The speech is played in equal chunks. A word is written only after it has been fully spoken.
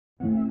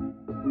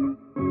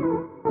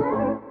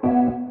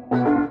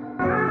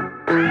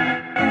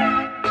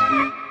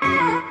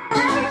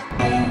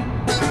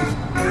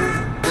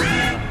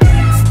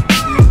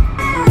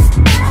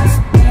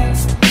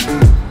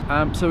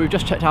so we've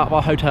just checked out of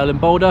our hotel in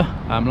Boulder.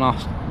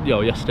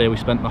 Yesterday we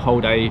spent the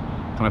whole day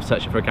kind of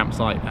searching for a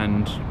campsite,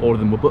 and all of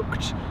them were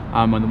booked.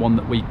 And the one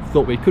that we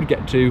thought we could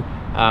get to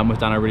was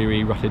down a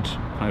really rutted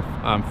kind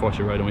of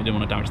forestry road, and we didn't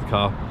want to damage the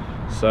car.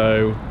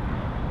 So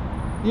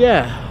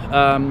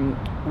yeah,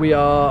 we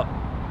are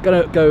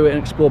gonna go and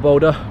explore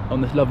Boulder on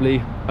this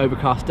lovely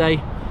overcast day.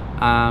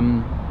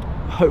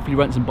 Hopefully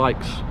rent some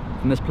bikes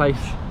from this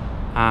place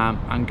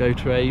and go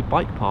to a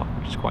bike park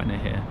which is quite near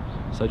here.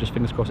 So just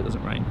fingers crossed it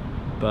doesn't rain.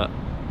 But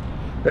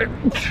yeah,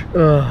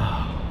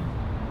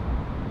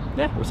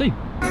 we'll see.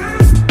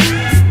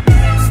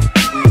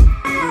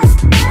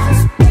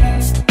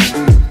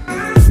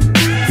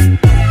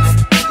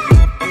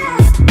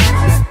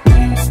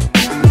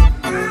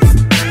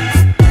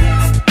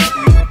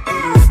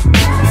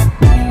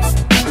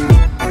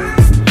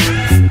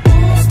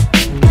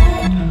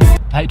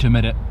 I hate to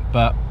admit it,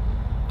 but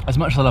as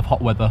much as I love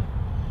hot weather,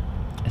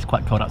 it's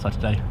quite cold outside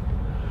today.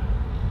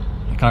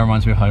 It kind of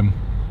reminds me of home.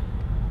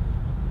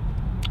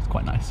 It's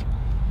quite nice.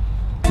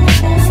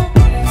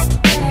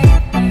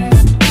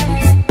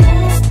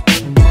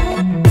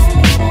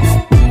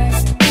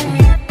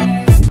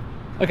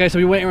 Okay, so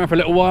we've been waiting around for a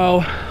little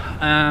while,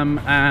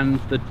 and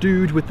the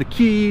dude with the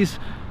keys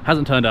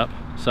hasn't turned up.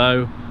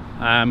 So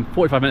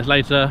 45 minutes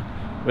later,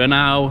 we're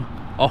now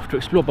off to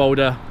explore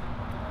Boulder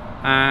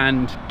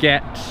and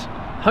get,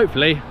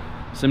 hopefully,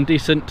 some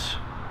decent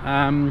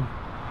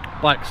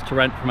bikes to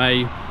rent from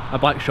a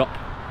bike shop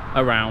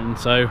around.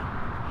 So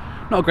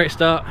not a great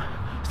start,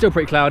 still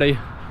pretty cloudy,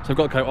 so I've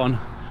got a coat on,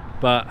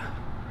 but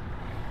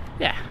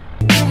yeah.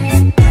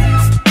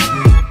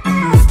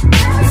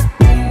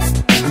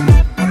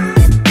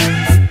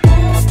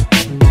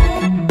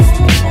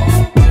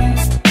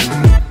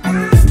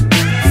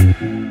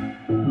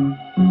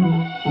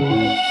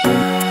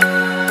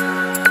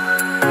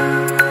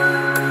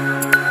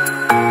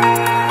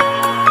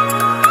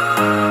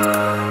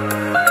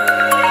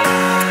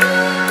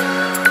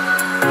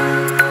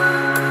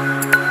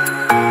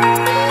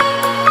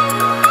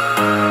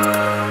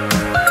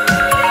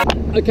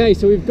 Okay,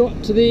 so we've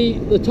got to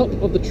the top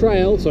of the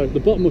trail, sorry, the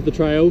bottom of the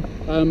trail,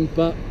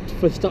 but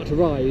for start to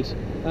ride.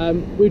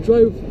 We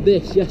drove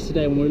this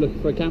yesterday when we were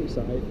looking for a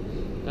campsite,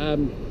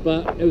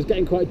 but it was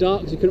getting quite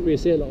dark, so you couldn't really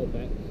see a lot of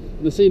it.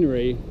 And the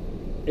scenery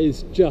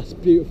is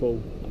just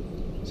beautiful.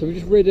 So we've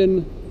just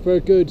ridden for a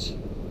good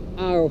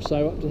hour or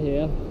so up to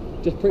here,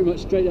 just pretty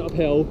much straight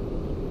uphill.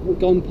 We've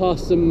gone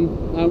past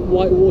some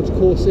white water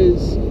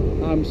courses,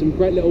 some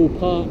great little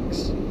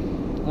parks,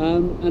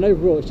 and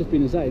overall it's just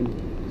been insane.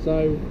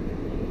 So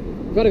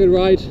we've had a good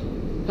ride,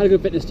 had a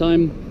good fitness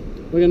time.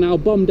 We're going to now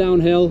bomb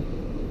downhill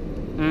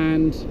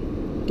and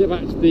get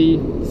back to the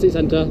city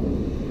centre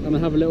and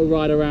have a little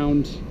ride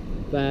around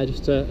there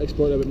just to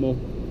explore it a little bit more.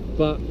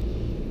 But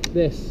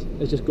this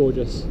is just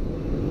gorgeous,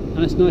 and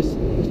it's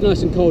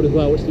nice and cold as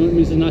well, which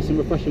means it's nice and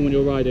refreshing when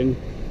you're riding.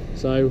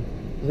 So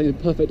I think it's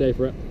a perfect day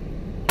for it.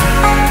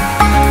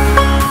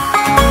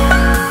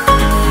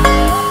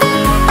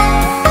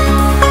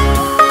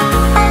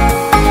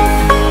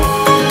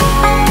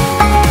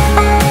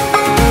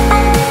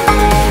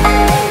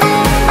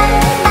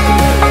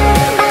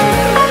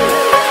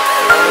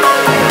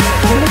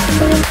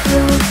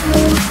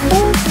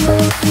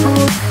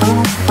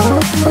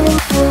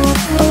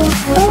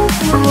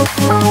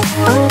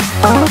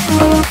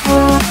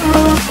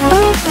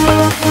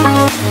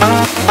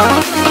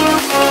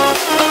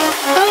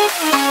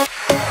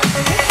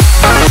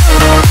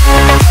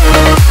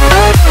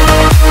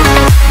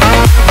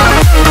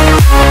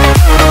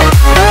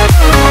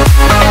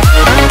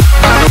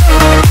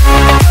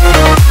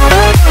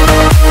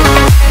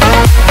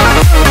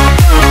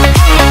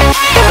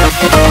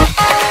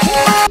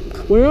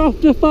 We're off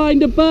to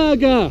find a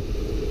burger.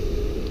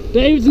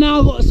 Dave's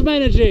now got some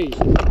energy.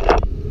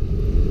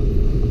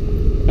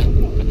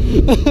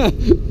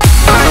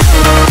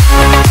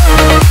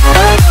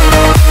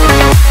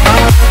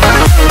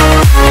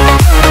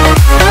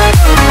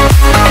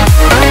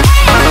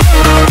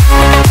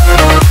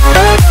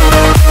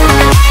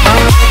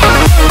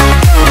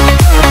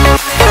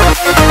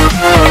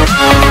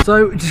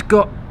 So just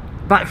got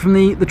back from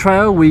the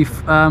trail. We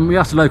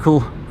asked a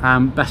local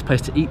best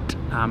place to eat,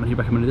 and he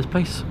recommended this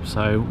place,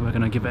 so we're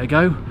going to give it a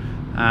go.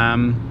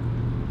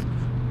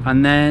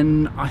 And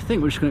then I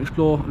think we're just going to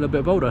explore a little bit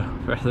of Boulder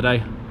for the rest of the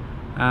day.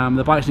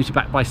 The bikes need to be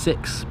back by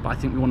 6, but I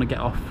think we want to get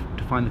off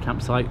to find the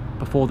campsite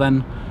before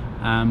then.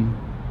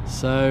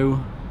 So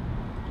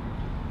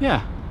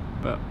yeah,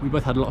 but we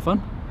both had a lot of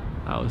fun.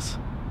 That was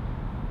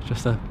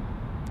just a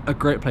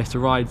great place to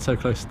ride, so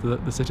close to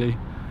the city,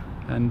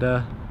 and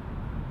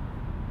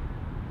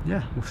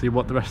yeah, we'll see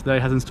what the rest of the day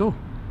has in store.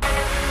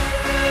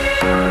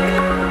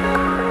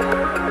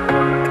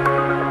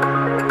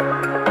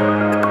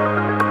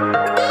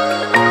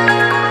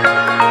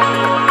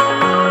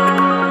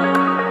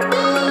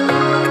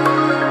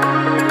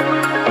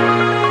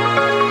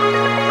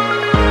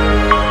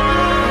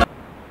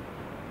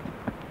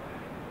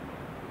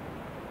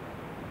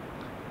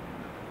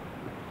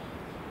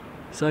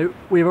 So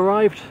we've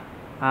arrived.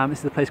 This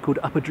is a place called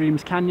Upper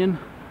Dreams Canyon.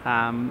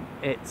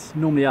 It's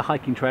normally a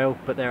hiking trail,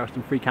 but there are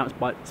some free camp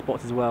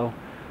spots as well.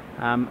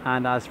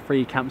 And as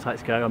free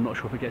campsites go, I'm not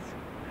sure if it gets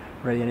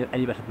really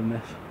any better than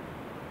this.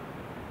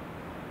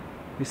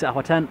 We set up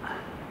our tent,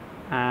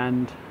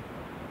 and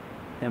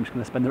yeah, I'm just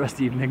going to spend the rest of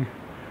the evening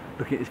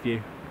looking at this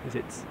view because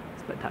it's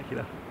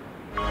spectacular.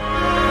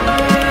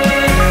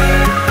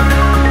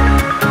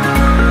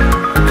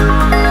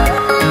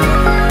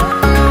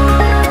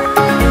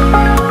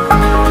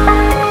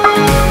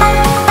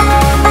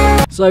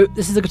 So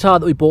this is a guitar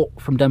that we bought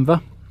from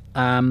Denver.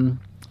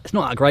 It's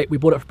not that great. We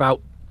bought it for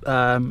about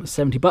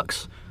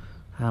 $70,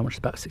 which is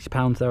about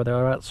 £60 there or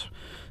thereabouts.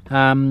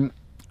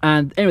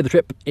 And the aim of the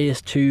trip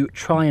is to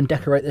try and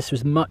decorate this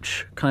with as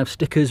much kind of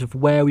stickers of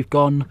where we've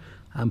gone,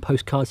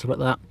 postcards, stuff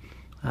like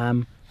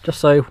that. Just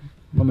so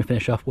when we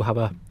finish off, we'll have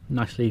a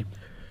nicely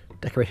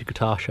decorated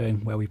guitar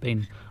showing where we've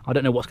been. I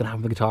don't know what's going to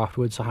happen with the guitar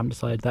afterwards, so I haven't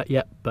decided that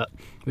yet, but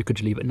we could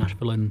just leave it in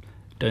Nashville and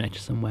donate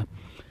it somewhere.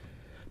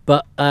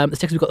 But the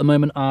stickers we've got at the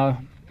moment are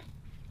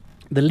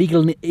the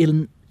Legal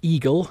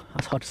Eagle,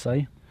 that's hard to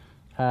say,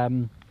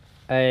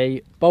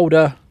 a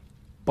Boulder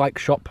bike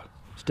shop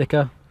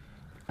sticker,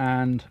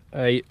 and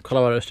a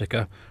Colorado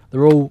sticker.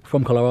 They're all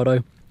from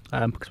Colorado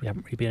because we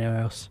haven't really been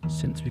anywhere else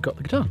since we got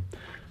the guitar.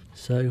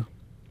 So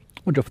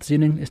one job for this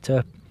evening is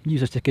to use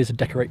the stickers to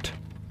decorate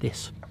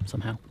this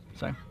somehow.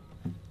 So.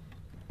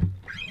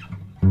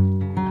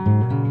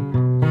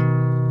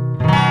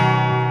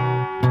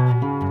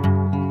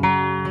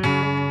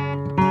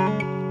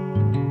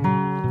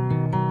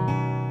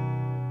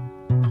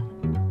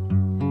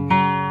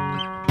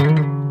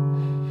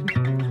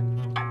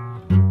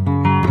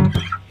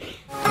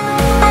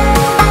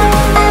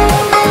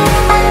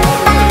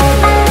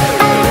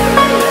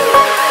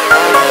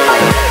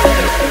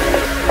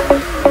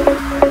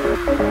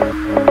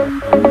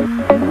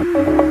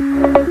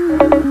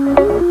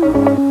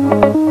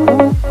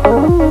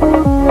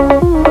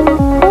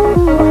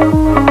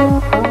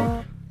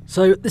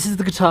 So this is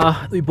the guitar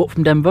that we bought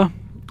from Denver.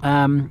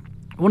 One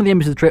of the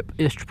aims of the trip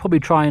is to probably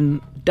try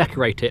and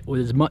decorate it with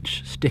as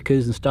much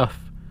stickers and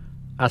stuff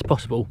as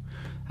possible.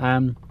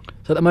 So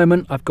at the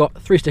moment I've got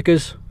 3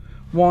 stickers.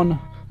 One,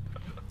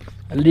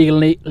 that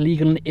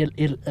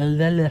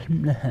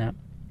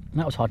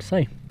was hard to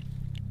say.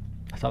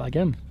 I'll start that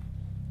again.